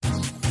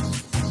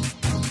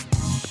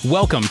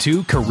Welcome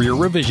to Career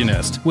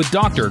Revisionist with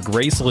Dr.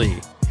 Grace Lee,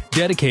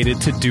 dedicated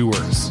to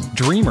doers,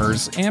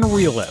 dreamers, and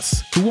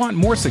realists who want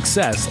more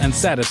success and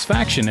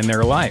satisfaction in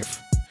their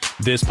life.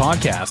 This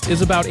podcast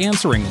is about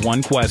answering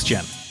one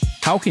question.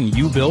 How can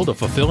you build a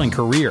fulfilling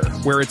career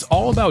where it's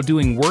all about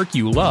doing work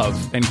you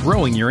love and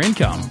growing your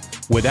income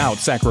without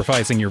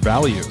sacrificing your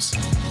values?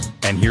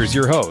 And here's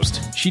your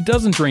host. She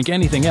doesn't drink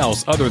anything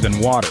else other than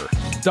water,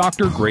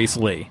 Dr. Grace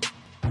Lee.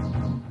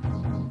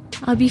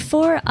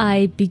 Before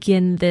I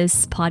begin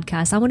this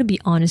podcast, I want to be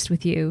honest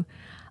with you.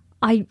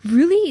 I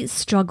really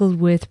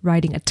struggled with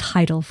writing a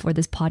title for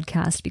this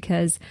podcast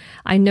because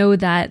I know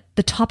that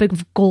the topic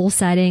of goal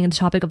setting and the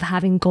topic of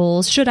having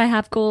goals, should I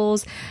have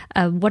goals?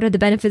 What are the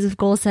benefits of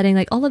goal setting?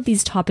 Like all of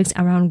these topics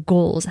around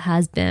goals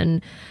has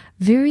been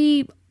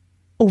very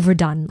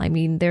overdone. I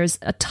mean, there's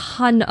a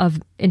ton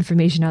of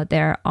information out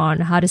there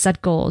on how to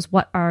set goals.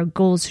 What are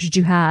goals should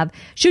you have?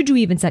 Should you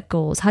even set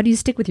goals? How do you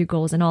stick with your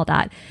goals and all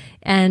that?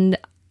 And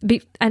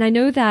I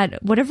know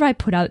that whatever I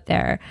put out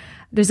there,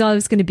 there's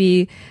always going to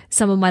be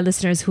some of my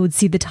listeners who would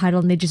see the title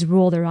and they just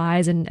roll their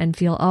eyes and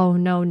feel, oh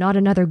no, not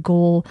another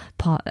goals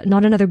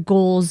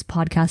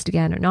podcast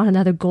again, or not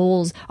another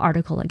goals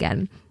article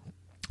again.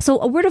 So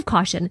a word of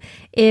caution,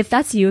 if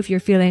that's you, if you're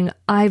feeling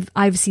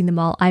I've seen them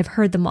all, I've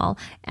heard them all,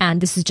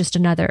 and this is just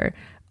another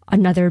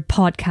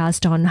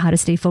podcast on how to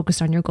stay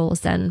focused on your goals,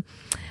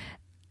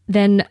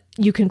 then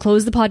you can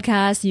close the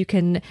podcast, you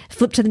can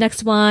flip to the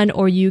next one,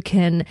 or you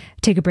can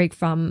take a break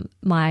from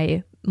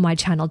my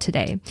channel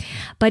today.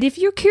 But if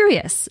you're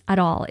curious at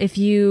all, if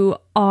you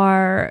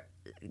are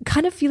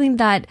kind of feeling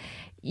that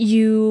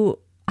you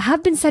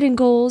have been setting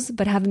goals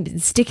but haven't been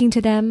sticking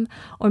to them,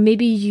 or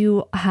maybe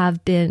you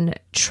have been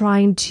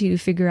trying to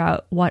figure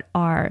out what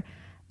are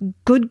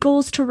good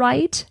goals to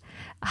write,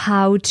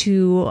 how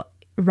to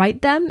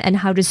write them, and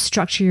how to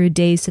structure your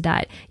day so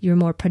that you're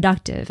more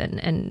productive,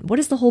 and what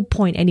is the whole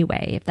point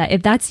anyway?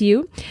 If that's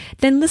you,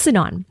 then listen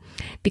on,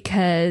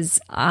 because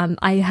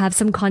I have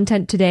some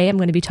content today. I'm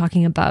going to be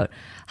talking about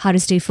how to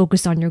stay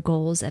focused on your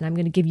goals, and I'm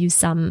going to give you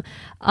some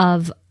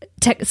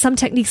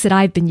techniques that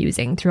I've been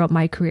using throughout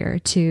my career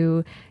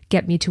to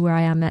get me to where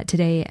I am at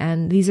today.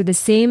 And these are the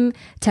same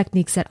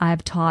techniques that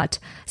I've taught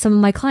some of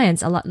my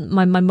clients,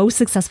 my most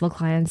successful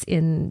clients,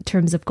 in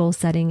terms of goal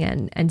setting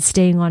and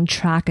staying on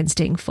track and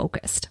staying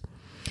focused.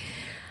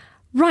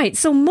 Right.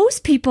 So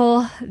most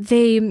people,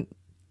 they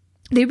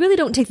really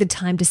don't take the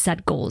time to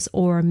set goals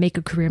or make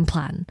a career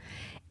plan.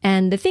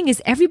 And the thing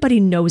is, everybody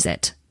knows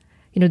it.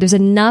 You know, there's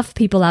enough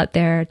people out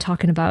there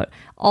talking about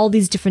all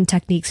these different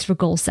techniques for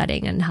goal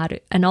setting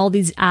and all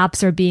these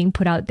apps are being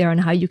put out there on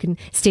how you can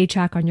stay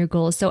track on your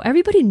goals. So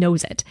everybody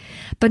knows it,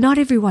 but not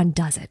everyone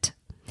does it.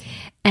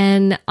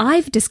 And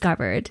I've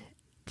discovered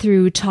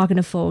through talking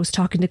to folks,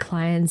 talking to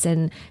clients,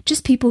 and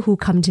just people who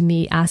come to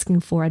me asking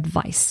for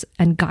advice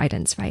and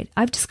guidance, right?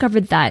 I've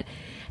discovered that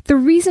the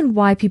reason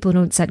why people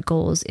don't set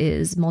goals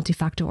is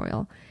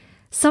multifactorial.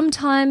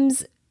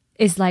 Sometimes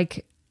it's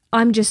like,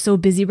 I'm just so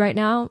busy right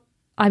now.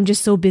 I'm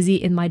just so busy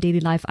in my daily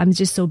life. I'm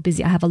just so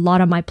busy. I have a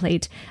lot on my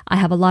plate. I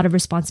have a lot of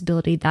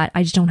responsibility that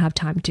I just don't have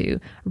time to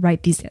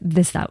write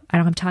this out. I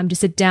don't have time to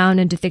sit down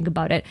and to think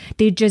about it.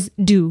 They just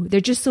do. They're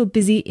just so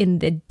busy in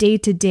the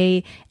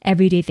day-to-day,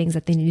 everyday things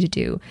that they need to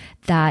do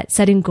that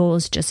setting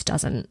goals just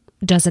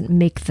doesn't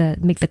make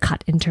the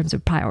cut in terms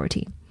of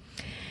priority.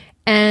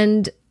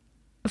 And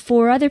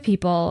for other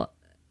people,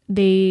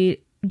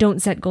 they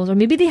don't set goals, or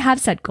maybe they have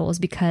set goals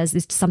because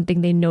it's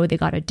something they know they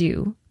got to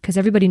do, because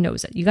everybody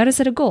knows it. You got to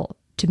set a goal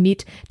to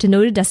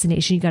know the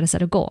destination. You got to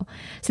set a goal.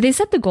 So they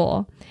set the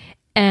goal,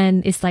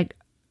 and it's like,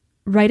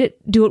 write it,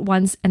 do it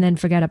once, and then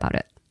forget about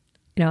it.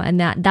 You know, and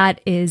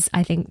that is,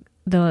 I think,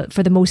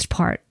 for the most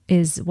part,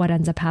 is what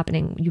ends up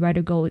happening. You write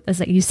a goal, it's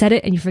like you set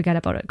it and you forget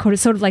about it.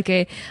 Sort of like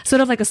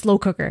a slow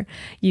cooker.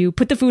 You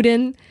put the food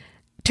in,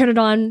 turn it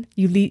on,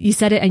 you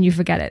set it and you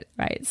forget it,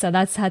 right? So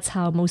that's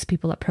how most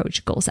people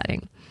approach goal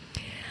setting.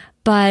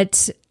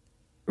 But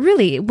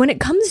really, when it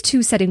comes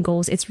to setting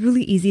goals, it's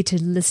really easy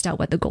to list out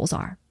what the goals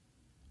are.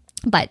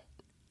 But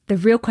the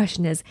real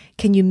question is,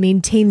 can you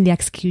maintain the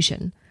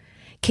execution?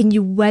 Can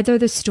you weather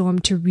the storm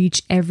to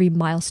reach every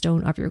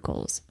milestone of your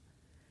goals?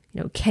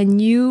 You know, can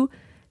you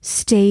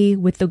stay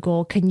with the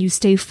goal? Can you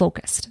stay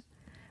focused?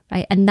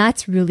 Right? And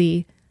that's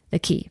really the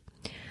key.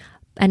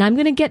 And I'm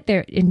going to get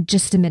there in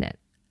just a minute.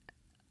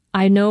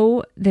 I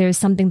know there was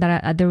something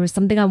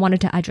I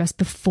wanted to address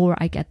before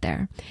I get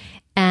there.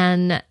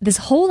 And this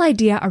whole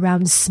idea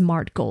around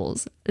SMART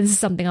goals, this is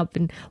something I've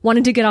been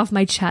wanting to get off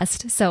my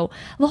chest. So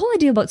the whole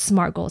idea about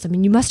SMART goals, I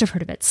mean, you must have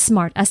heard of it,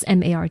 SMART,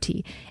 SMART.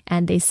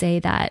 And they say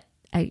that,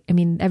 I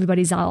mean,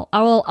 everybody's all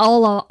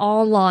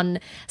on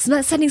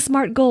setting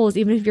SMART goals.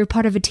 Even if you're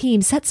part of a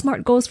team, set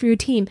SMART goals for your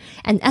team.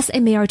 And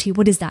SMART,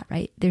 what is that,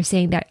 right? They're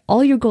saying that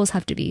all your goals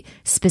have to be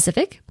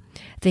specific.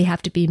 They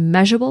have to be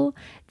measurable.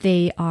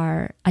 They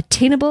are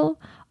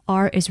attainable.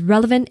 R is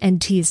relevant, and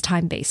T is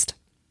time-based.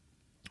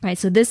 Right,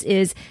 so this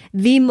is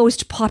the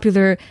most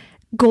popular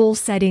goal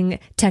setting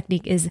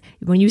technique, is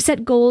when you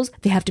set goals,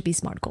 they have to be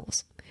SMART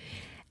goals.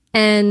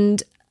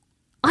 And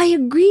I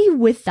agree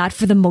with that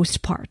for the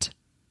most part,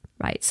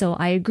 right? So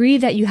I agree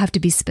that you have to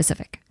be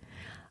specific.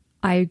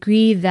 I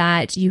agree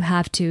that you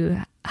have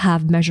to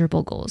have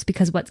measurable goals,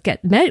 because what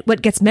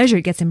gets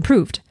measured gets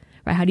improved,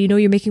 right? How do you know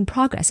you're making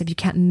progress if you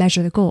can't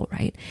measure the goal,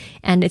 right?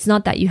 And it's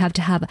not that you have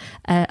to have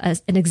an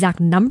exact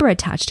number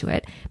attached to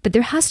it, but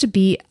there has to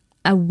be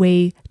a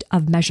way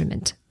of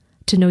measurement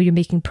to know you're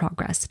making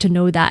progress, to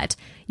know that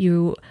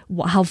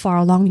how far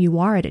along you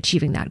are at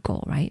achieving that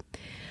goal, right?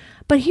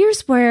 But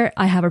here's where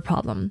I have a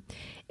problem,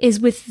 is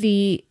with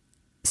the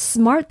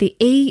SMART,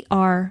 the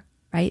AR,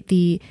 right?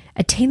 The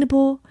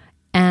attainable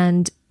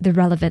and the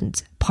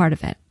relevant part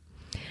of it.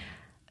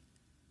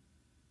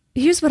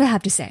 Here's what I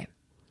have to say.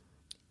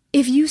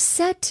 If you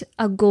set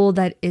a goal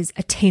that is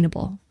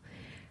attainable,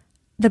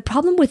 the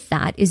problem with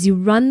that is you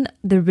run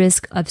the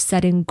risk of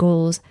setting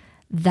goals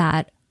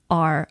that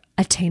are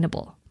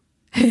attainable.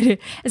 And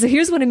so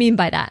here's what I mean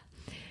by that.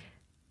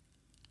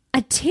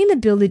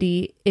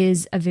 Attainability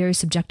is a very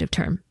subjective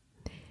term.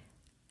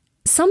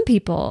 Some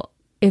people,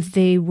 if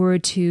you were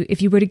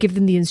to give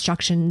them the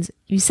instructions,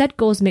 you set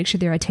goals, make sure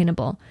they're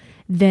attainable,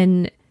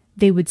 then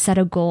they would set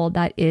a goal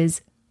that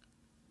is,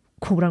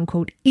 quote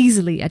unquote,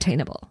 easily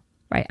attainable,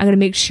 right? I'm going to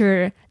make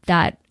sure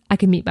that I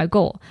can meet my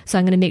goal. So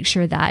I'm going to make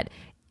sure that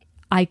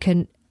I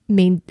can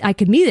meet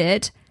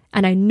it,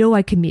 and I know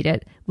I can meet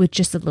it with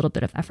just a little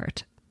bit of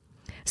effort.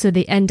 So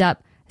they end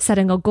up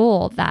setting a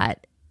goal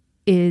that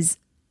is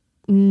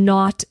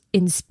not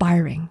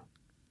inspiring.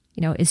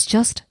 It's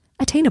just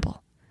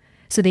attainable.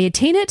 So they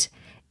attain it,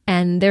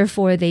 and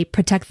therefore they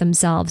protect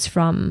themselves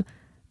from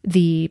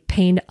the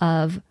pain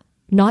of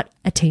not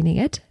attaining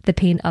it, the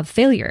pain of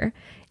failure.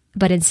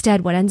 But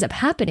instead, what ends up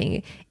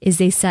happening is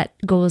they set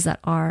goals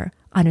that are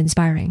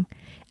uninspiring,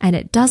 and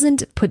it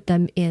doesn't put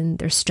them in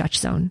their stretch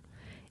zone.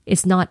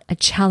 It's not a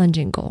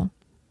challenging goal.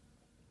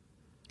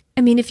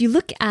 I mean, if you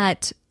look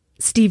at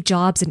Steve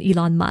Jobs and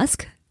Elon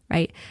Musk,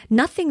 right?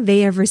 Nothing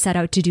they ever set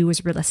out to do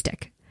was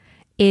realistic.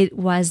 It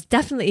was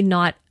definitely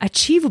not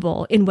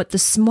achievable in what the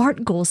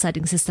SMART goal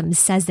setting system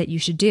says that you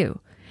should do.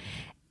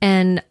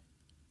 And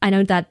I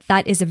know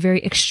that is a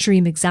very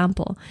extreme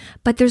example,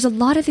 but there's a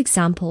lot of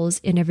examples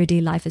in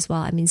everyday life as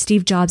well. I mean,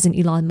 Steve Jobs and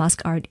Elon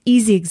Musk are an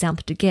easy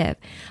example to give.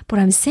 But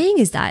what I'm saying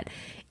is that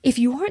if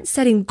you aren't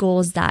setting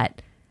goals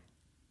that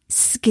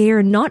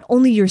scare not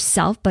only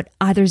yourself, but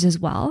others as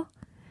well,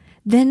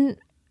 then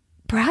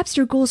perhaps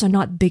your goals are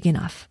not big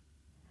enough,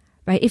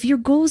 right? If your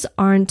goals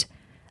aren't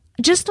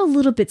just a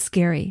little bit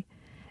scary,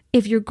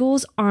 if your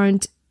goals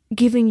aren't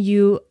giving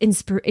you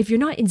if you're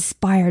not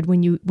inspired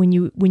when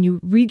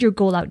you read your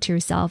goal out to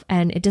yourself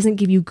and it doesn't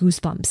give you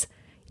goosebumps,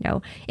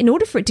 in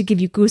order for it to give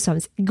you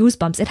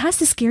goosebumps, it has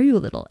to scare you a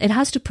little. It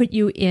has to put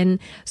you in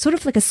sort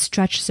of like a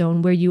stretch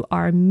zone where you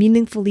are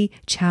meaningfully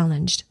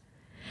challenged.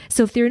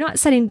 So if you're not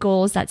setting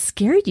goals that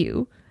scare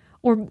you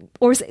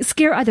or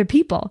scare other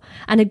people,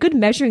 and a good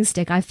measuring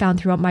stick I found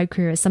throughout my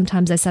career is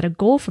sometimes I set a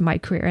goal for my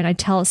career and I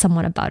tell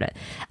someone about it,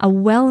 a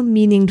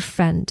well-meaning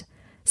friend,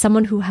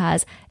 someone who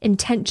has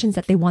intentions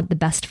that they want the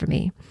best for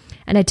me.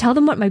 And I tell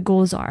them what my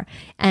goals are.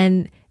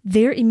 And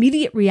their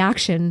immediate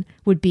reaction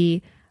would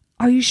be,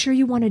 are you sure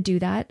you want to do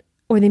that?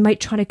 Or they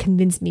might try to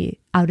convince me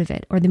out of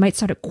it. Or they might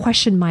start to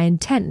question my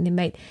intent.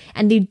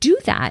 And they do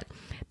that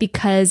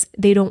because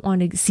they don't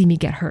want to see me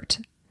get hurt.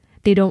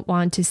 They don't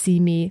want to see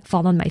me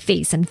fall on my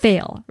face and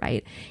fail,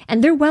 right?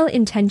 And they're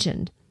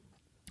well-intentioned.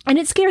 And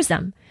it scares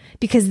them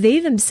because they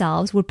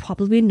themselves would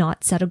probably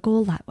not set a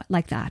goal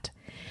like that.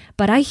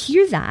 But I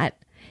hear that,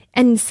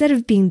 and instead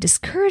of being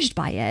discouraged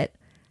by it,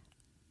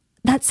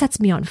 that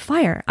sets me on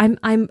fire.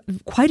 I'm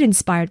quite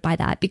inspired by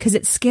that because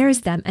it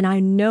scares them, and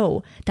I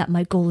know that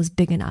my goal is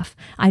big enough.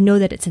 I know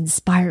that it's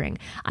inspiring.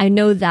 I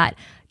know that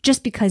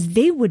just because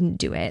they wouldn't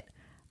do it,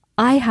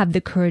 I have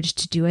the courage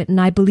to do it, and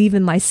I believe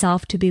in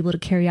myself to be able to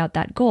carry out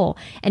that goal.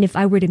 And if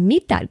I were to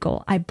meet that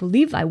goal, I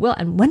believe I will.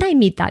 And when I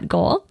meet that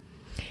goal,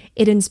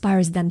 it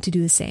inspires them to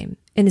do the same.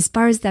 It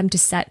inspires them to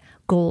set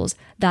goals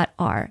that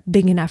are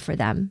big enough for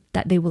them,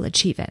 that they will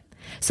achieve it.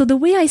 So the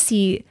way I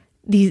see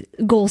the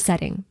goal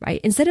setting,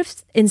 right? Instead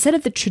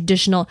of the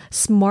traditional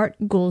SMART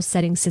goal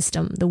setting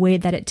system, the way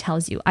that it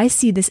tells you, I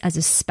see this as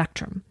a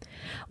spectrum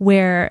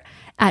where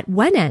at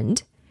one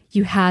end,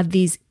 you have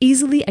these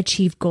easily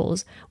achieved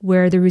goals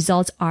where the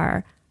results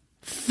are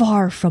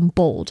far from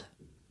bold,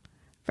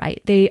 right?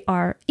 They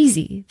are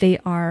easy. They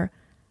are,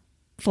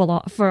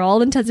 for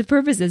all intents and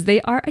purposes,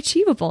 they are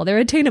achievable. They're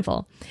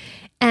attainable.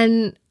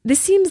 And this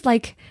seems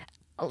like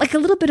a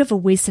little bit of a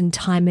waste in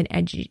time and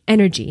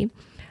energy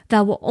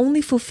that will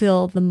only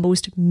fulfill the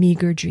most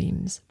meager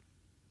dreams.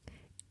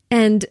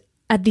 And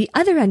at the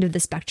other end of the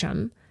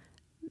spectrum,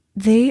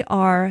 they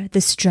are the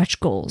stretch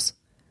goals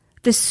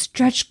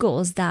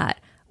that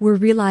were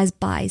realized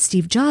by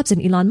Steve Jobs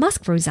and Elon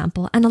Musk, for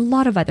example, and a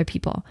lot of other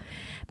people.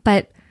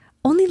 But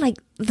only like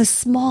the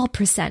small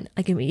percent,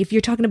 like if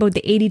you're talking about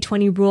the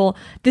 80-20 rule,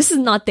 this is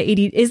not the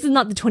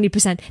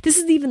 20%. This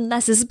is even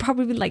less. This is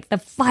probably like the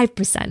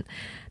 5%.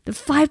 The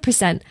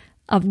 5%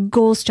 of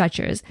goal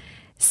stretchers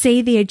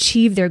say they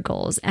achieve their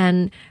goals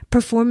and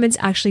performance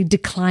actually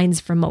declines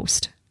for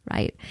most,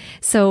 right?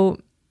 So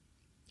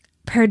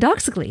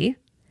paradoxically,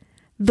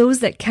 those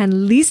that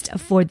can least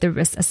afford the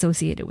risks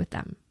associated with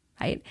them,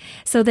 right?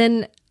 So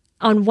then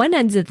on one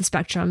end of the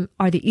spectrum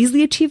are the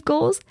easily achieved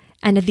goals,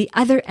 and at the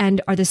other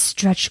end are the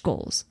stretch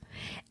goals.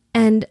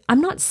 And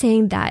I'm not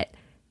saying that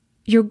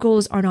your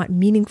goals are not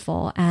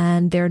meaningful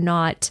and they're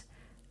not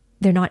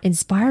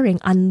inspiring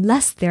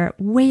unless they're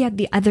way at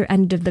the other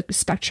end of the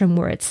spectrum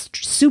where it's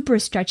super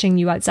stretching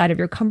you outside of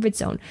your comfort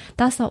zone.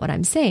 That's not what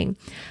I'm saying.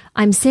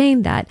 I'm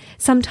saying that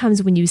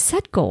sometimes when you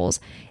set goals,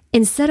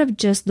 instead of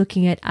just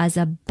looking at it as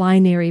a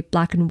binary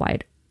black and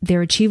white,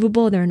 they're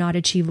achievable, they're not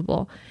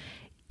achievable.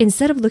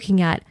 Instead of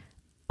looking at,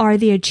 are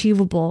they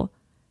achievable?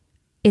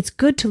 It's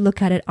good to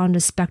look at it on the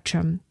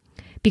spectrum,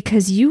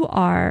 because you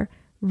are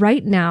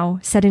right now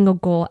setting a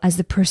goal as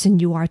the person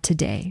you are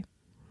today.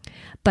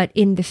 But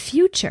in the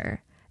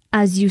future,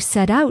 as you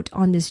set out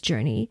on this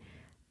journey,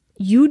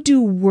 you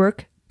do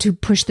work to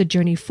push the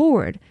journey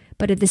forward.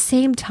 But at the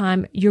same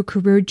time, your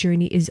career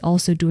journey is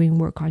also doing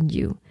work on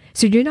you.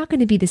 So you're not going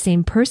to be the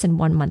same person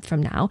 1 month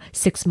from now,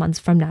 6 months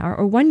from now,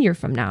 or 1 year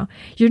from now.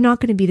 You're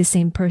not going to be the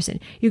same person.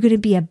 You're going to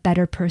be a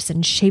better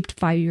person shaped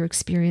by your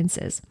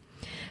experiences.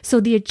 So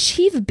the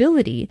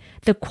achievability,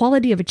 the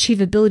quality of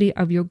achievability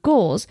of your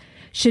goals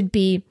should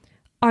be,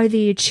 are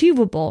they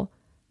achievable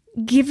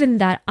given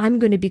that I'm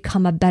going to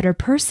become a better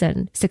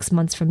person 6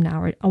 months from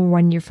now or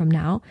 1 year from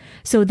now?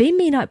 So they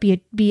may not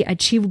be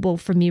achievable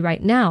for me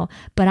right now,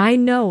 but I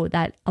know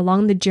that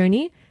along the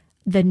journey,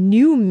 the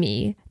new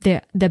me,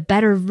 the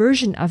better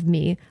version of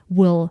me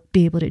will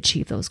be able to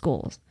achieve those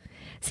goals.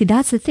 See,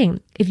 that's the thing.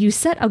 If you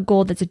set a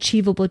goal that's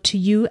achievable to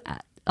you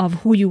of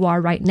who you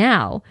are right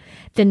now,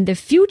 then the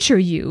future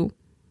you,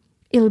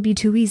 it'll be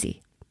too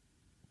easy,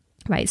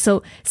 right?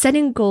 So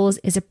setting goals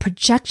is a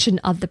projection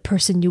of the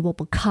person you will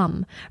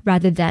become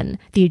rather than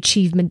the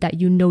achievement that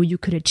you know you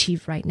could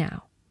achieve right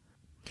now.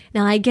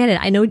 Now, I get it.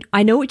 I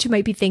know what you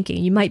might be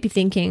thinking. You might be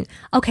thinking,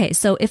 okay,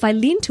 so if I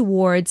lean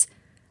towards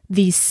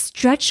the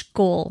stretch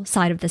goal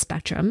side of the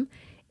spectrum,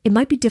 it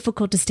might be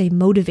difficult to stay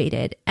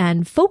motivated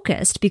and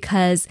focused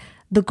because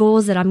the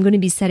goals that I'm going to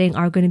be setting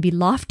are going to be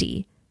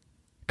lofty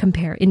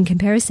in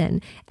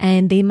comparison,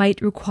 and they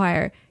might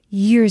require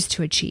years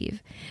to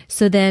achieve.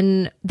 So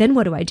then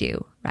what do I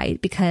do,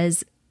 right?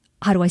 Because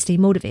how do I stay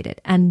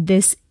motivated? And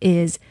this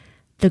is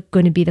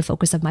going to be the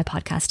focus of my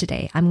podcast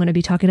today. I'm going to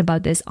be talking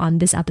about this on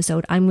this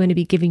episode. I'm going to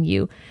be giving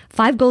you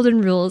 5 golden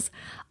rules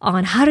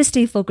on how to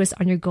stay focused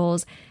on your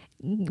goals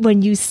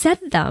when you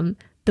set them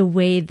the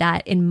way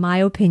that, in my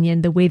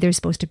opinion, the way they're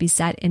supposed to be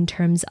set in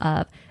terms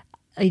of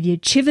the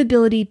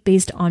achievability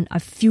based on a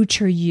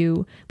future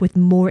you with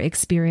more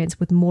experience,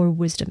 with more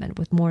wisdom, and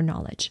with more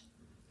knowledge.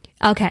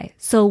 Okay,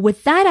 so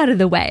with that out of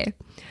the way,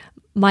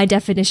 my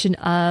definition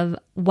of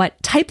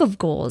what type of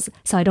goals,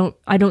 so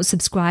I don't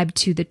subscribe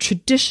to the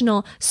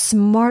traditional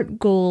SMART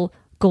goal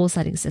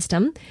setting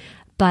system,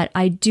 but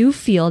I do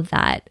feel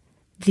that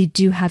they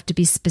do have to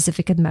be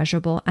specific and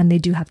measurable, and they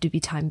do have to be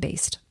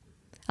time-based.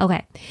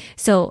 Okay,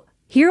 so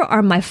here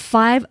are my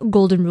 5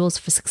 golden rules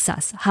for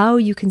success, how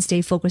you can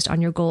stay focused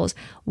on your goals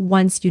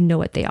once you know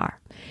what they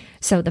are.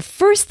 So the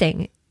first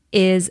thing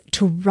is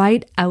to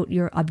write out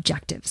your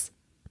objectives.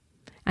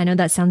 I know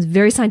that sounds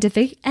very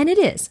scientific, and it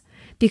is,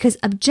 because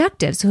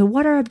objectives, so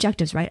what are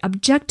objectives, right?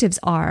 Objectives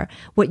are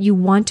what you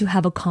want to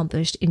have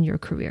accomplished in your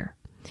career.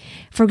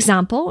 For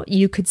example,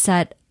 you could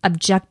set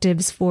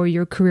objectives for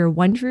your career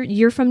 1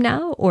 year from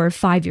now or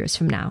 5 years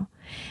from now.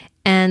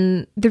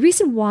 And the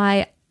reason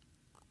why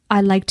I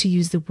like to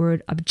use the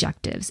word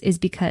objectives is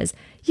because,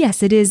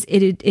 yes,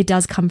 it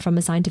does come from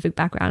a scientific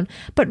background,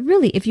 but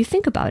really, if you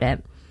think about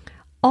it,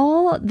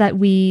 all that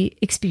we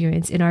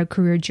experience in our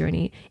career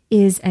journey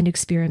is an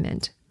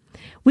experiment.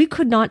 We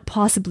could not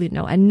possibly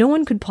know, and no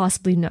one could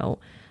possibly know,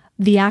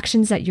 the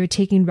actions that you're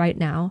taking right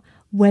now,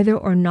 whether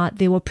or not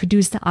they will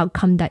produce the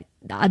outcome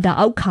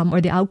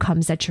or the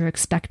outcomes that you're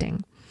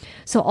expecting.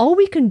 So all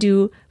we can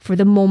do for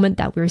the moment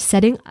that we're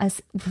setting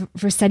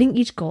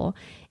each goal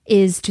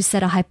is to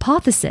set a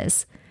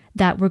hypothesis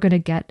that we're going to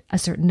get a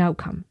certain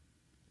outcome.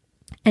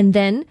 And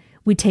then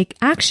we take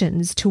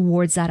actions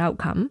towards that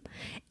outcome.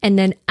 And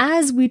then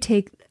as we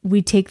take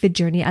the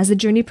journey, as the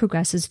journey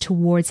progresses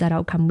towards that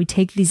outcome, we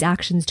take these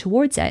actions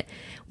towards it,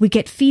 we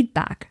get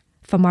feedback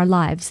from our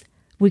lives.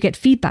 We get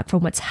feedback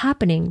from what's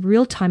happening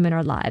real time in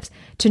our lives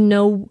to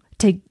know,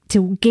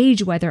 to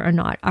gauge whether or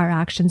not our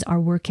actions are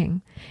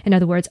working. In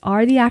other words,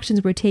 are the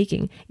actions we're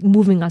taking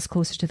moving us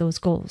closer to those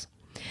goals?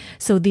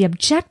 So the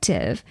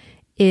objective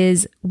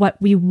is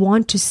what we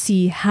want to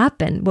see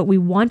happen, what we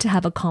want to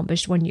have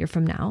accomplished 1 year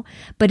from now,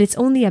 but it's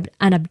only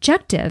an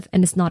objective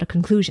and it's not a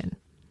conclusion,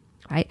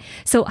 right?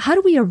 So how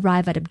do we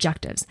arrive at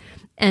objectives?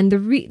 And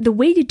the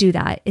way you do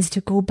that is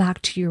to go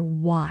back to your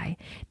why.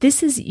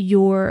 This is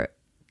your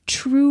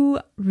true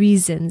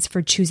reasons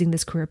for choosing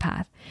this career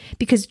path,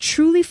 because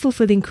truly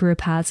fulfilling career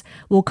paths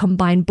will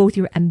combine both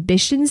your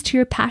ambitions to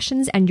your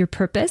passions and your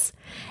purpose,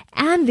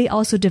 and they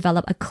also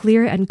develop a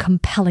clear and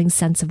compelling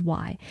sense of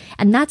why.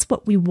 And that's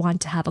what we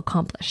want to have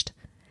accomplished.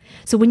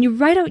 So when you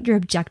write out your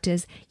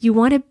objectives, you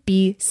want to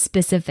be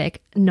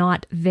specific,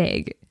 not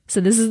vague. So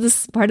this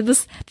is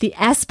the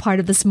S part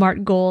of the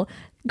SMART goal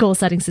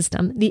setting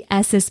system. The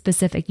S is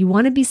specific. You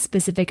want to be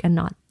specific and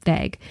not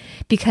vague,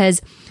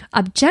 because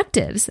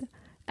objectives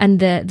and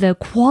the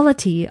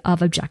quality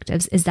of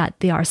objectives is that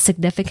they are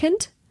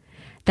significant,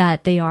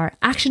 that they are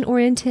action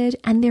oriented,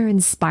 and they're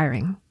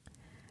inspiring.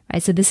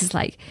 Right? So this is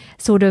like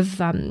sort of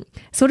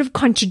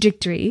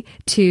contradictory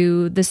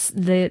to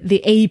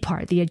the A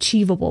part, the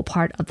achievable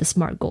part of the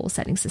SMART goal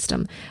setting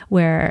system,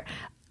 where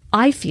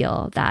I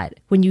feel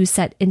that when you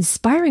set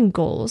inspiring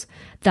goals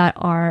that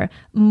are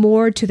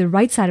more to the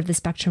right side of the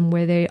spectrum,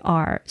 where they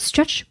are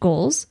stretch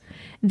goals,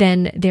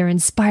 then they're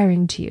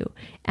inspiring to you,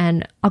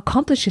 and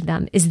accomplishing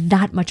them is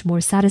that much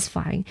more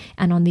satisfying.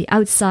 And on the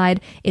outside,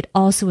 it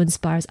also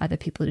inspires other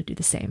people to do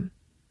the same.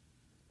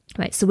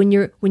 Right? So when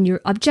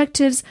your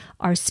objectives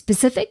are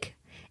specific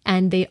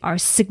and they are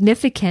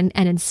significant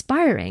and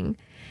inspiring,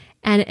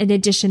 and in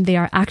addition, they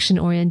are action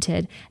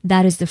oriented,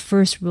 that is the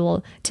first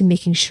rule to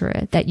making sure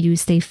that you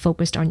stay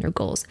focused on your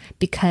goals,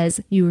 because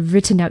you've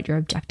written out your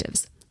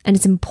objectives. And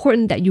it's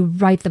important that you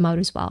write them out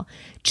as well.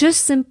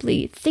 Just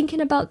simply thinking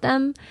about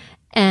them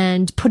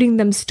and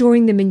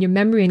storing them in your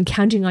memory and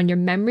counting on your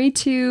memory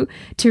to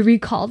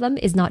recall them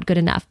is not good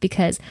enough,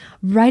 because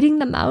writing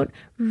them out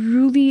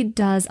really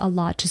does a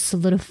lot to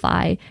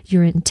solidify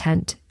your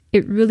intent.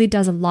 It really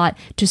does a lot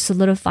to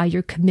solidify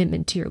your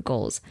commitment to your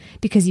goals,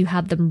 because you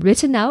have them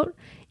written out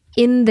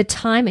in the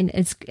time, and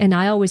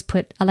I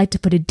like to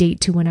put a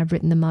date to when I've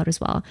written them out as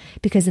well,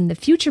 because in the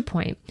future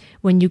point,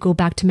 when you go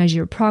back to measure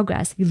your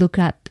progress, you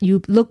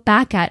look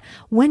back at,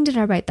 when did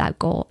I write that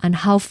goal and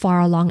how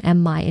far along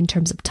am I in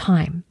terms of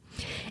time?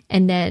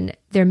 And then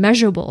they're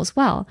measurable as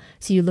well.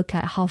 So you look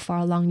at how far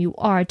along you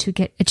are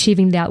to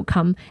achieving the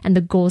outcome and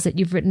the goals that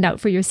you've written out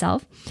for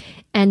yourself.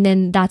 And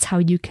then that's how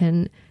you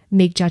can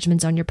make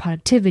judgments on your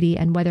productivity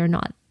and whether or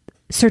not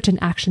certain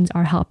actions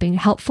are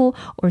helpful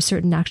or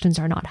certain actions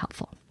are not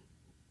helpful.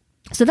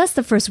 So that's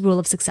the first rule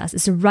of success,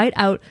 is to write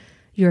out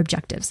your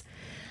objectives.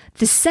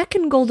 The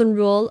second golden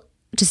rule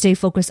to stay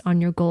focused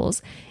on your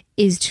goals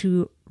is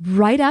to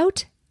write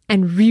out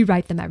and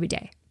rewrite them every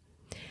day.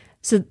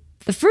 So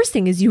the first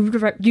thing is you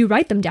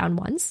write them down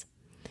once,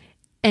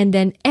 and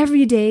then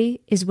every day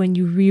is when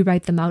you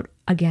rewrite them out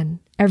again.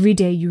 Every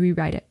day you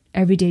rewrite it.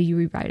 Every day you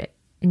rewrite it.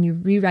 And you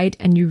rewrite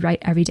and you write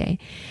every day.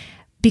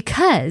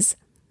 Because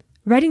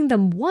writing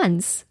them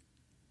once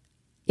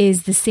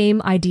is the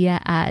same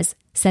idea as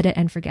set it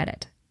and forget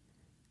it.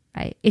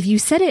 Right? If you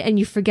set it and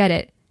you forget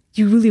it,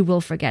 you really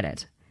will forget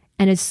it.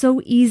 And it's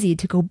so easy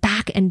to go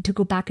back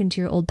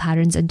into your old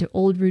patterns and to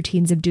old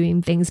routines of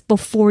doing things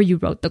before you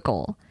wrote the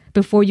goal,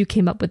 before you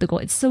came up with the goal.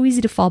 It's so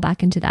easy to fall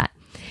back into that,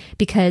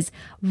 because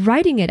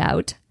writing it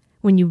out,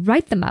 when you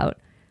write them out,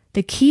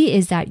 the key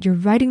is that you're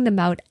writing them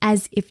out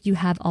as if you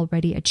have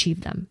already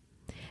achieved them.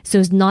 So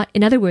it's not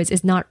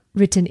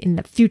written in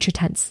the future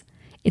tense.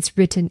 It's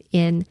written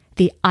in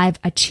the I've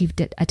achieved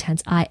it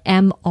tense. I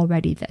am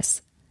already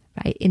this,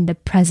 right? In the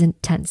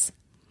present tense.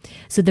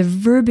 So the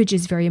verbiage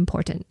is very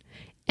important.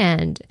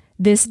 And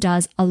this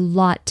does a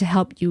lot to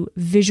help you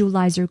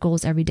visualize your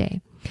goals every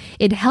day.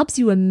 It helps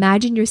you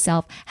imagine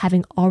yourself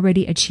having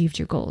already achieved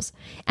your goals.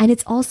 And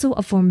it's also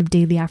a form of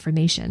daily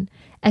affirmation,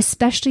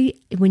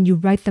 especially when you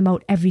write them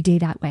out every day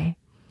that way.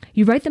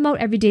 You write them out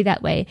every day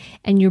that way,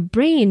 and your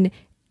brain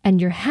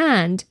and your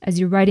hand, as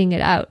you're writing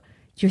it out,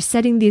 you're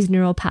setting these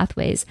neural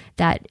pathways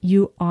that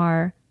you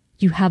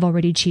have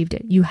already achieved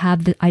it. You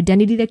have the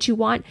identity that you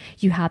want,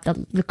 you have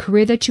the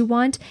career that you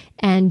want,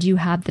 and you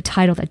have the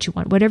title that you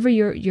want, whatever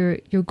your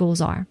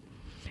goals are,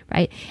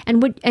 right?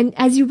 And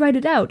as you write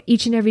it out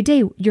each and every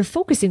day, you're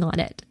focusing on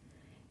it,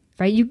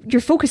 right? You're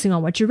focusing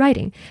on what you're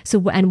writing.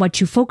 And what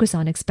you focus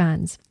on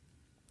expands.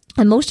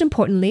 And most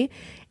importantly,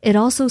 it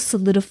also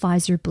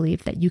solidifies your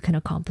belief that you can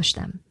accomplish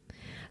them.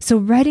 So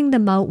writing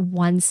them out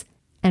once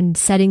and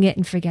setting it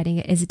and forgetting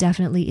it is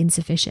definitely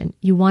insufficient.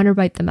 You want to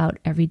write them out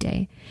every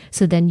day.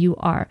 So then you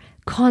are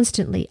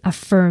constantly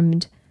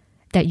affirmed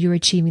that you're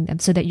achieving them,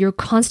 so that you're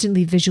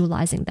constantly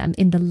visualizing them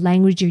in the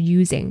language you're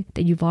using,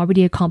 that you've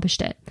already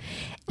accomplished it.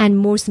 And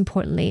most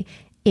importantly,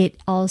 it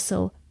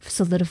also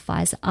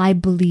solidifies, I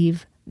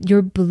believe,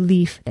 your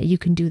belief that you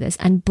can do this.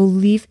 And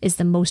belief is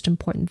the most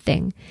important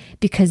thing,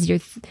 because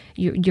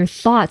your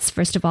thoughts,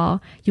 first of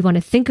all, you want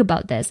to think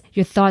about this,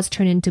 your thoughts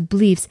turn into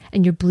beliefs,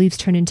 and your beliefs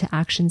turn into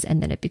actions,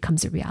 and then it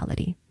becomes a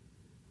reality.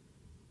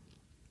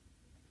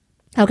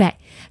 Okay,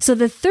 so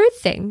the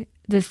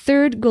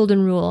third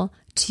golden rule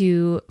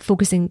to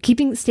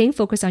staying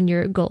focused on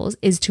your goals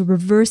is to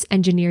reverse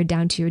engineer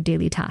down to your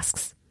daily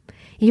tasks.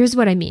 Here's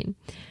what I mean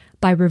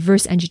by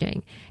reverse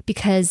engineering,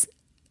 because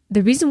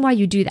the reason why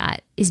you do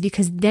that is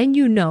because then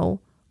you know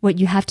what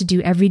you have to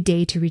do every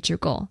day to reach your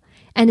goal.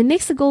 And it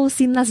makes the goal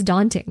seem less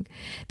daunting.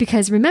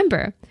 Because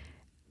remember,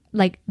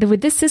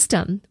 with this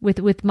system,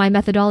 with my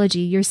methodology,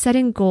 you're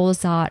setting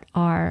goals that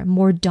are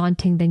more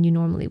daunting than you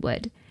normally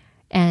would.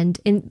 And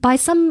by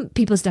some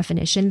people's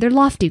definition, they're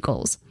lofty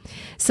goals.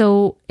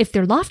 So if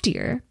they're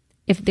loftier,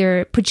 if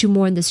they're put you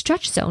more in the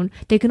stretch zone,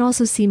 they can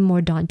also seem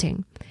more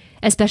daunting,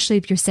 especially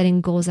if you're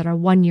setting goals that are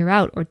 1 year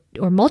out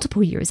or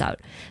multiple years out.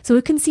 So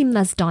it can seem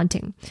less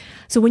daunting.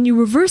 So when you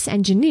reverse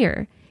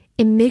engineer,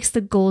 it makes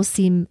the goal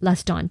seem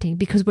less daunting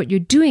because what you're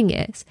doing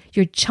is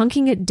you're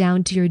chunking it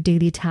down to your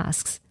daily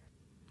tasks.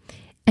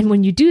 And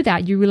when you do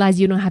that, you realize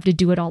you don't have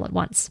to do it all at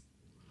once.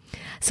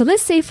 So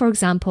let's say, for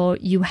example,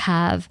 you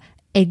have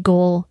a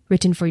goal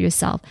written for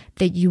yourself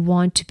that you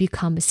want to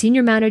become a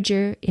senior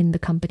manager in the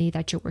company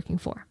that you're working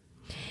for.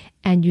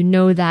 And you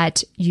know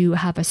that you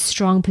have a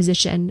strong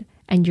position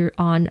and you're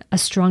on a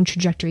strong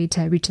trajectory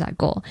to reach that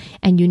goal.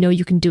 And you know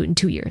you can do it in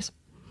 2 years.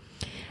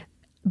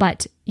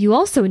 But you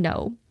also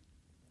know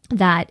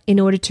that in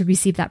order to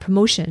receive that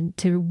promotion,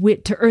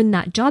 to earn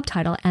that job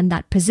title and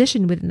that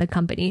position within the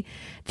company,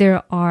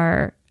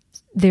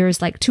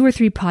 there's like 2 or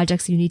 3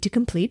 projects you need to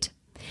complete.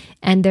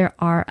 And there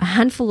are a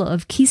handful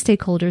of key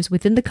stakeholders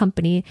within the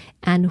company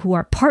and who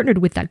are partnered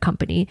with that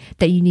company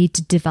that you need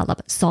to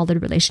develop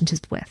solid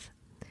relationships with.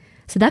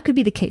 So that could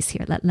be the case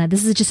here.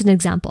 This is just an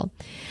example.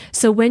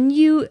 So when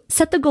you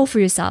set the goal for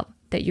yourself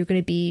that you're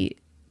going to be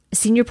a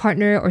senior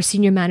partner or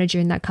senior manager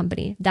in that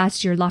company,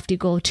 that's your lofty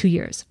goal, 2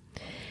 years.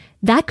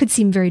 That could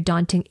seem very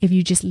daunting if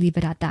you just leave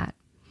it at that.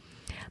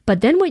 But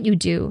then what you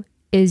do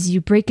is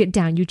you break it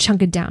down, you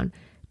chunk it down.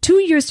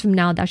 2 years from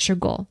now, that's your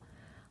goal.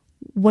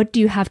 What do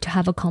you have to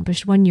have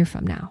accomplished 1 year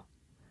from now?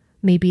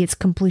 Maybe it's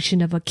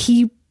completion of a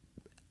key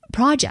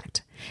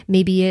project.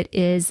 Maybe it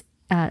is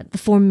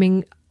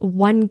forming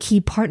one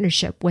key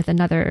partnership with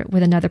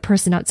another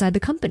person outside the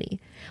company.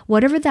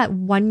 Whatever that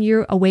 1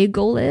 year away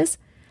goal is,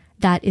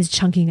 that is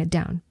chunking it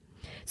down.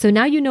 So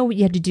now you know what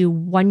you have to do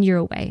 1 year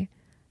away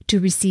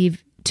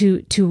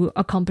to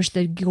accomplish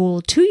the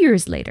goal 2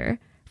 years later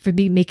for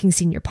making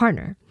senior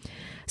partner.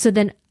 So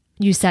then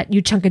you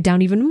chunk it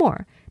down even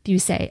more. You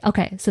say,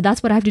 okay, so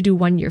that's what I have to do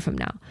 1 year from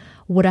now.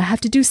 What do I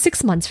have to do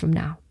 6 months from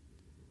now?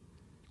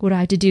 What do I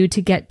have to do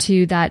to get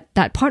to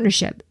that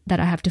partnership that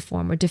I have to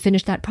form or to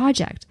finish that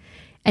project?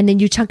 And then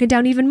you chunk it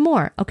down even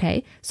more.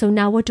 Okay, so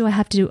now what do I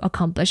have to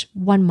accomplish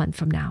 1 month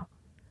from now?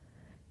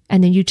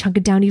 And then you chunk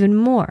it down even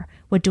more.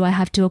 What do I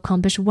have to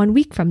accomplish 1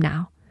 week from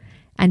now?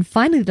 And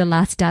finally, the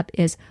last step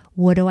is,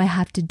 what do I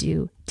have to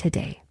do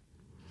today?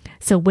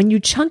 So when you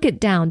chunk it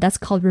down, that's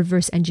called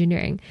reverse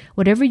engineering.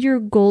 Whatever your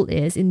goal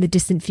is in the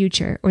distant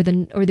future or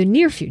the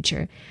near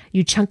future,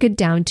 you chunk it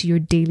down to your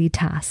daily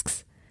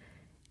tasks.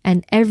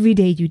 And every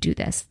day you do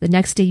this. The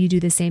next day you do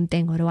the same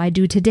thing. What do I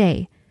do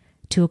today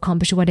to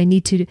accomplish what I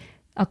need to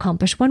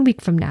accomplish 1 week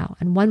from now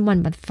and one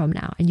month from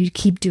now? And you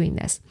keep doing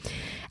this.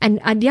 And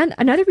again,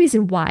 another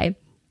reason why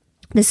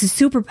this is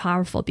super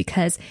powerful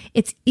because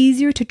it's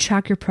easier to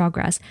track your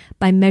progress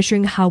by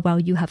measuring how well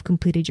you have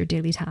completed your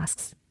daily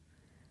tasks.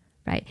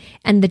 Right.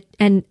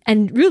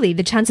 And really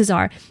the chances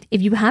are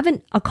if you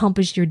haven't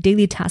accomplished your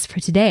daily task for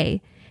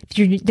today,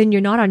 then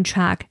you're not on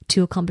track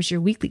to accomplish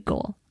your weekly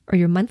goal or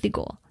your monthly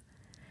goal.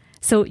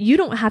 So you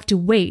don't have to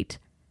wait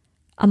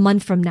a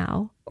month from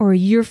now or a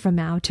year from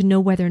now to know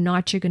whether or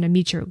not you're going to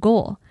meet your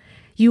goal.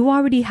 You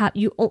already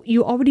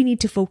need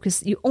to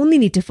focus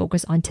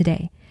on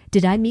today.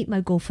 Did I meet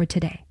my goal for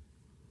today?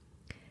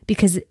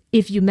 Because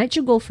if you met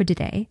your goal for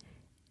today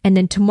and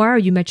then tomorrow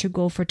you met your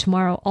goal for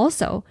tomorrow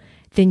also,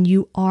 then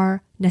you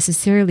are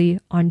necessarily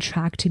on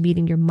track to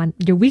meeting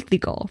your weekly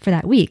goal for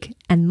that week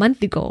and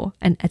monthly goal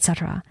and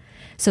etc.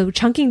 So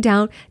chunking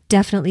down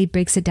definitely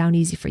breaks it down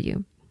easy for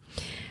you.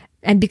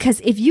 And because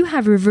if you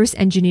have reverse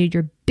engineered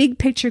your big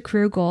picture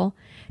career goal,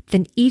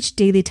 then each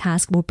daily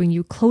task will bring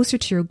you closer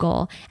to your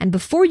goal. And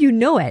before you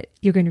know it,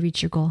 you're going to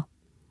reach your goal,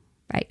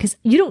 right? Because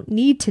you don't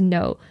need to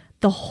know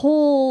the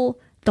whole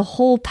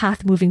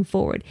path moving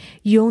forward.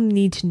 You only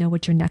need to know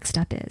what your next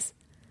step is.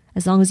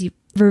 As long as you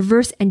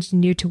reverse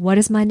engineer to what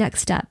is my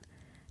next step,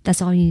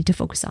 that's all you need to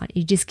focus on.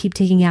 You just keep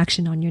taking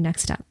action on your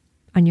next step,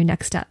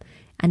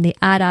 and they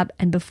add up.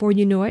 And before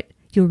you know it,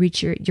 you'll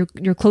reach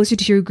you're closer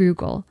to your career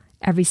goal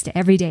every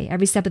day,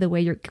 every step of the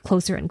way. You're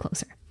closer and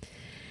closer.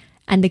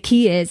 And the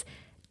key is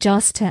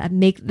just to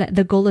make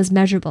the goal is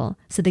measurable.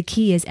 So the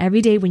key is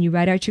every day when you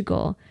write out your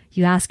goal,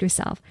 you ask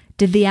yourself,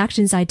 did the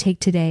actions I take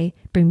today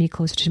bring me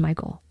closer to my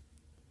goal?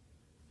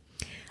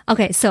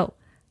 Okay, so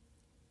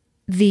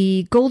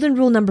the golden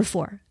rule number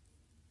 4.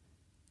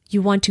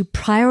 You want to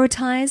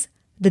prioritize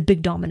the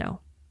big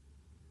domino.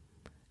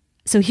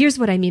 So here's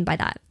what I mean by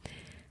that.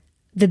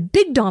 The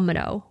big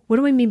domino, what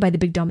do I mean by the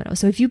big domino?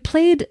 So if you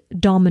played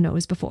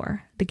dominoes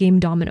before, the game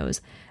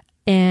dominoes,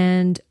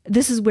 and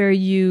this is where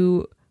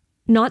you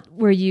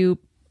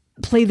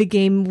play the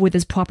game with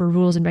its proper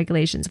rules and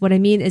regulations. What I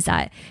mean is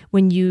that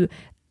when you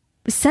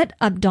set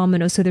up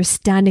dominoes so they're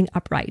standing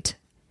upright,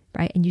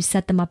 right? And you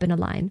set them up in a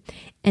line,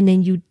 and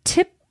then you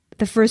tip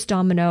the first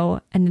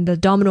domino, and then the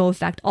domino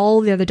effect, all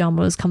the other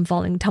dominoes come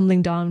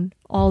tumbling down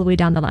all the way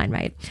down the line,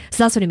 right?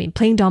 So that's what I mean,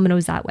 playing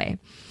dominoes that way.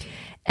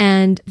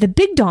 And the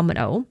big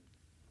domino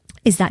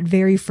is that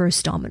very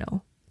first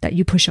domino that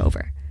you push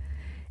over.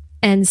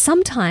 And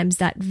sometimes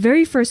that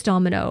very first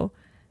domino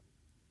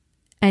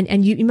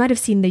And you might have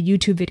seen the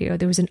YouTube video.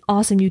 There was an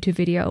awesome YouTube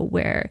video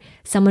where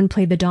someone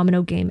played the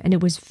domino game, and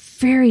it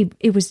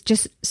was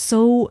just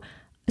so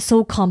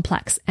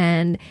complex.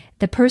 And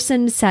the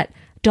person set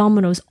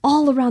dominoes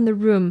all around the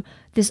room,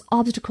 these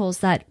obstacles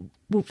that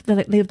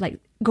they like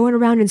going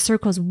around in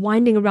circles,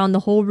 winding around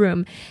the whole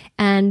room.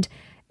 And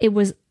it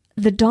was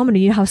the domino,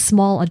 you know how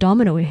small a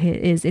domino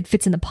is, it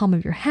fits in the palm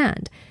of your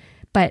hand.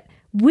 But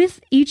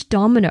with each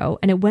domino,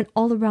 and it went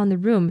all around the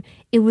room,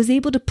 it was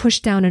able to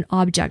push down an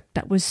object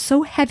that was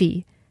so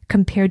heavy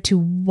compared to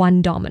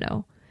one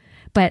domino.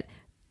 But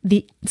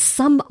the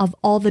sum of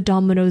all the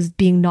dominoes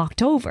being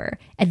knocked over,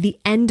 at the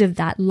end of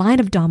that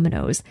line of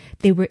dominoes,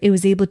 it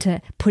was able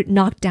to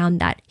knock down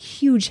that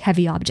huge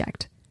heavy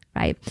object,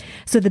 right?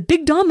 So the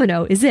big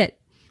domino is it.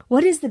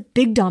 What is the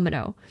big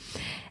domino?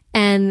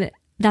 And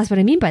that's what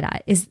I mean by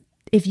that, is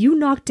if you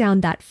knock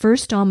down that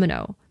first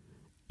domino,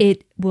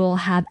 it will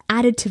have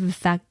additive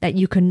effect that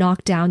you can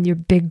knock down your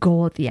big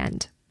goal at the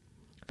end,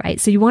 right?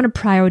 So you want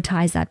to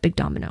prioritize that big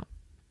domino.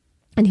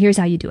 And here's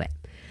how you do it.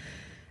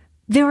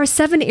 There are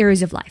 7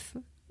 areas of life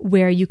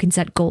where you can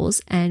set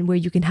goals and where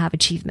you can have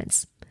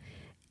achievements.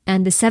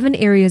 And the 7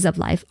 areas of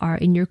life are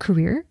in your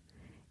career,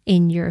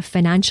 in your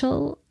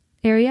financial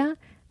area,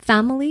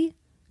 family,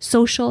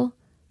 social,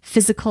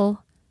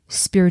 physical,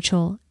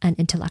 spiritual, and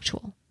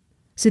intellectual.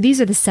 So these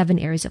are the 7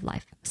 areas of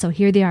life. So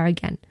here they are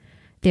again.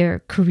 They're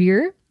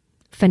career,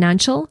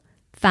 financial,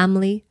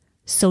 family,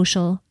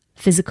 social,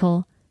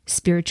 physical,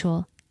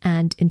 spiritual,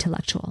 and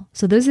intellectual.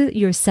 So those are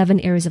your 7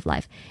 areas of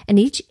life. And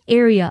each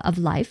area of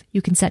life,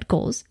 you can set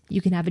goals,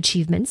 you can have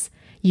achievements,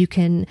 you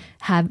can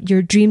have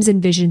your dreams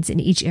and visions in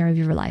each area of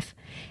your life.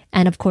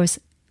 And of course,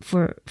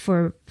 for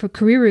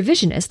Career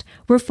Revisionist,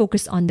 we're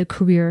focused on the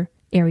career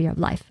area of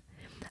life.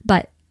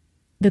 But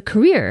the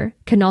career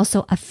can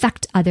also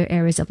affect other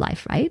areas of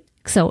life, right?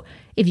 So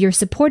if you're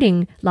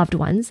supporting loved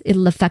ones,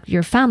 it'll affect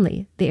your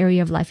family, the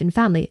area of life in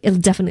family. It'll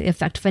definitely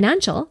affect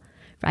financial,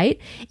 right?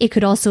 It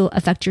could also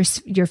affect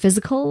your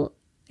physical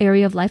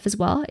area of life as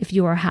well. If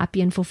you are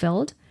happy and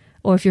fulfilled,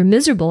 or if you're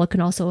miserable, it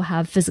can also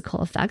have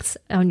physical effects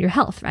on your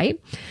health,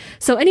 right?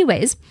 So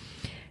anyways,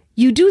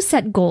 you do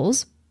set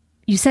goals.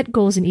 You set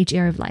goals in each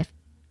area of life.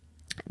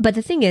 But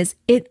the thing is,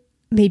 it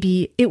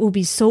will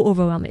be so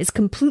overwhelming. It's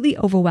completely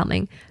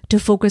overwhelming to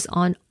focus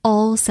on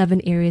all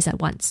 7 areas at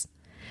once.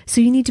 So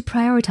you need to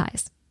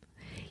prioritize.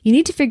 You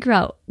need to figure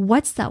out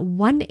what's that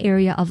one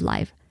area of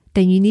life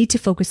that you need to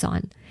focus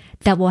on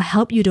that will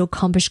help you to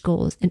accomplish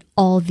goals in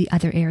all the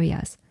other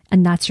areas.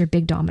 And that's your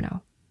big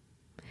domino.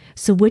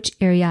 So which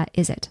area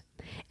is it?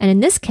 And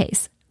in this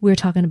case, we're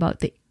talking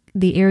about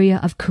the area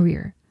of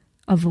career,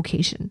 of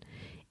vocation.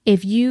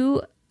 If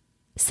you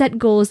set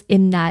goals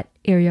in that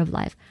area of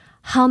life,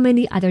 how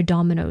many other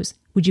dominoes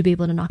would you be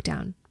able to knock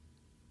down,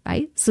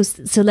 right?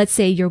 So let's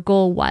say your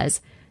goal was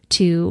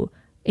to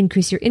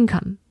increase your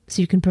income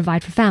so you can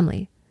provide for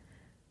family,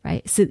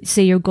 right? So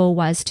say your goal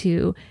was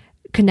to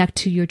connect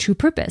to your true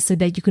purpose so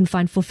that you can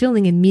find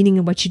fulfilling and meaning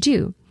in what you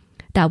do.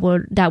 That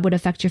would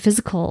affect your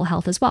physical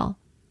health as well,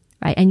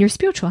 right? And your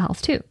spiritual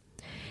health too.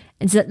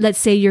 And so let's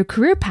say your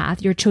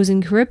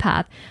chosen career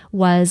path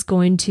was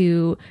going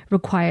to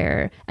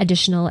require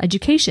additional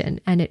education,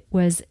 and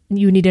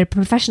you needed a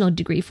professional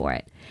degree for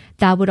it.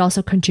 That would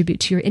also contribute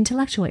to your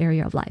intellectual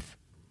area of life,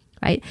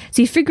 right?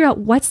 So you figure out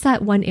what's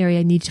that one area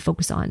you need to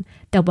focus on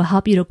that will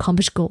help you to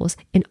accomplish goals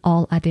in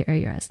all other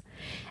areas.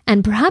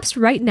 And perhaps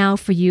right now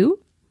for you,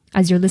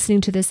 as you're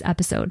listening to this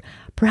episode,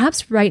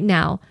 perhaps right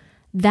now,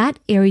 that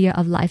area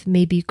of life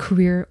may be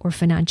career or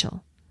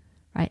financial,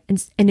 right?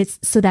 And it's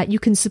so that you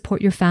can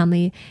support your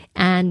family,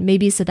 and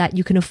maybe so that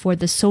you can afford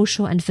the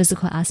social and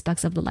physical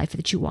aspects of the life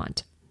that you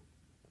want.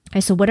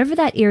 Okay, so whatever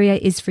that area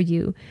is for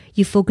you,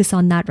 you focus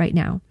on that right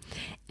now.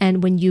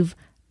 And when you've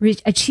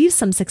achieved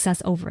some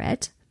success over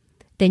it,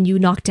 then you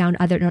knock down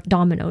other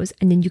dominoes,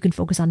 and then you can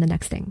focus on the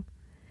next thing.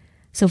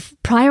 So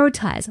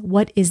prioritize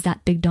what is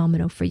that big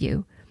domino for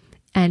you.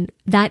 And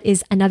that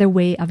is another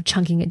way of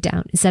chunking it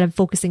down. Instead of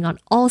focusing on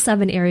all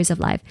 7 areas of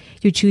life,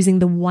 you're choosing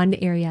the one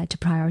area to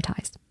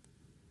prioritize.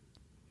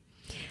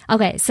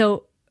 Okay,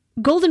 so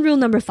golden rule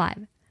number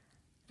 5,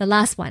 the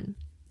last one.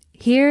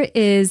 Here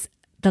is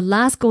the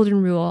last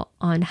golden rule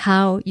on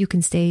how you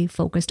can stay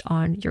focused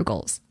on your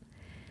goals.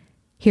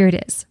 Here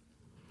it is.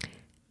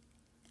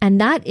 And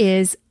that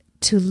is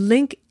to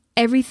link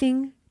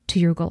everything to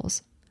your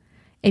goals.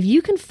 If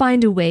you can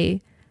find a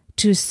way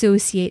to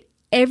associate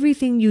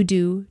everything you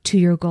do to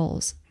your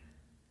goals,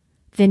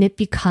 then it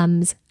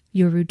becomes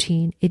your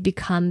routine. It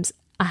becomes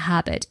a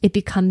habit. It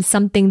becomes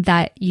something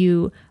that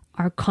you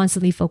are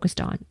constantly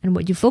focused on, and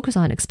what you focus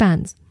on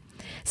expands.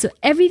 So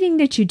everything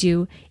that you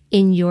do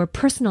in your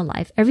personal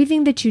life,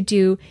 everything that you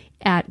do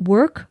at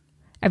work,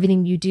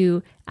 everything you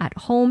do at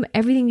home,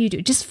 everything you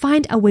do, just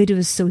find a way to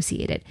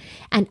associate it.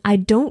 And I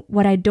don't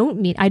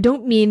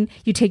mean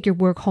you take your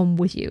work home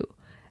with you.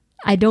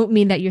 I don't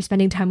mean that you're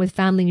spending time with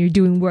family and you're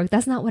doing work.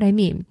 That's not what I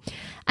mean.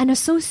 An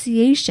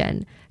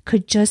association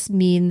could just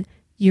mean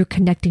you're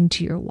connecting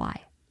to your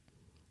why.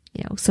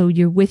 So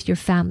you're with your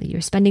family,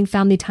 you're spending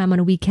family time on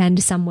a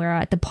weekend somewhere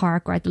at the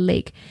park or at the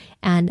lake.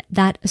 And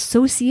that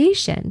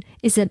association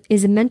is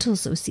a mental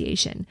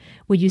association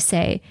where you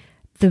say,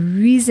 the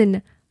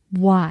reason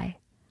why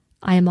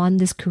I am on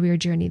this career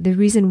journey, the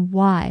reason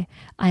why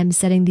I am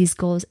setting these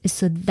goals is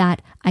so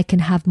that I can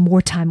have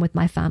more time with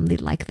my family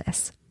like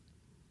this,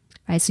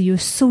 right? So you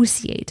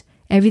associate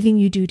everything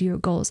you do to your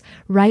goals.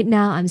 Right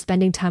now, I'm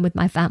spending time with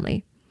my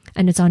family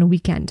and it's on a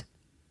weekend.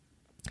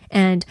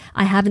 And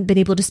I haven't been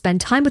able to spend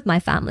time with my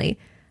family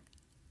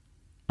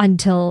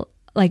until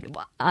like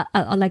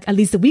at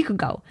least a week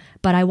ago,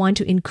 but I want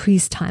to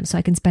increase time so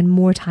I can spend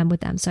more time with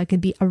them, so I can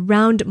be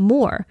around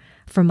more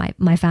for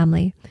my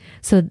family.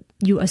 So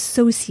you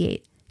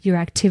associate your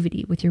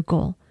activity with your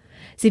goal.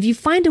 So if you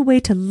find a way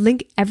to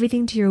link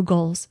everything to your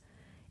goals,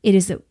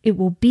 it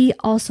will be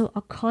also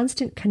a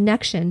constant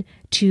connection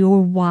to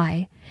your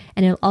why.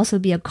 And it'll also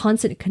be a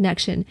constant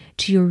connection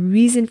to your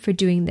reason for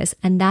doing this.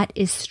 And that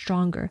is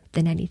stronger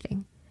than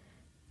anything.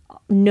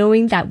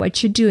 Knowing that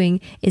what you're doing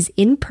is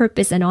in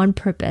purpose and on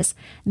purpose,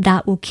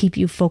 that will keep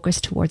you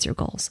focused towards your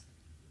goals.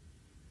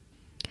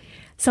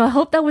 So I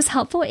hope that was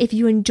helpful. If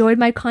you enjoyed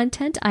my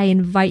content, I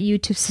invite you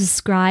to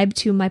subscribe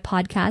to my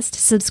podcast,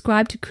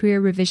 subscribe to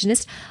Career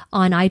Revisionist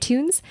on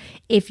iTunes.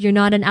 If you're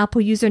not an Apple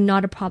user,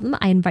 not a problem.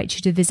 I invite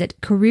you to visit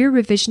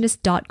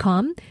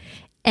careerrevisionist.com.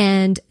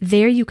 And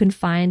there you can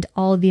find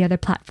all the other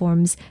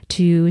platforms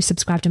to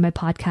subscribe to my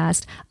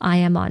podcast. I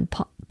am on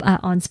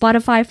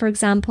Spotify, for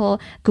example,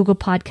 Google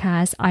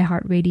Podcasts,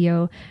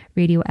 iHeartRadio,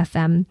 Radio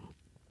FM.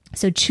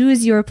 So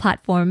choose your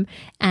platform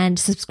and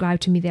subscribe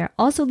to me there.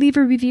 Also, leave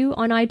a review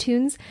on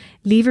iTunes.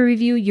 Leave a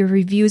review. Your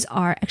reviews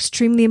are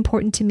extremely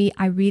important to me.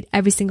 I read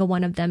every single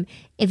one of them.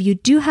 If you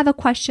do have a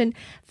question,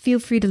 feel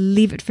free to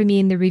leave it for me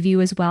in the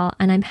review as well.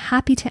 And I'm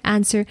happy to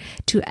answer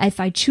if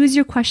I choose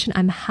your question,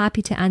 I'm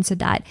happy to answer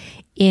that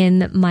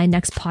in my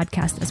next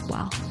podcast as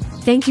well.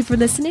 Thank you for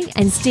listening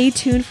and stay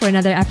tuned for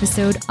another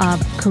episode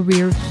of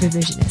Career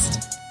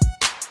Revisionist.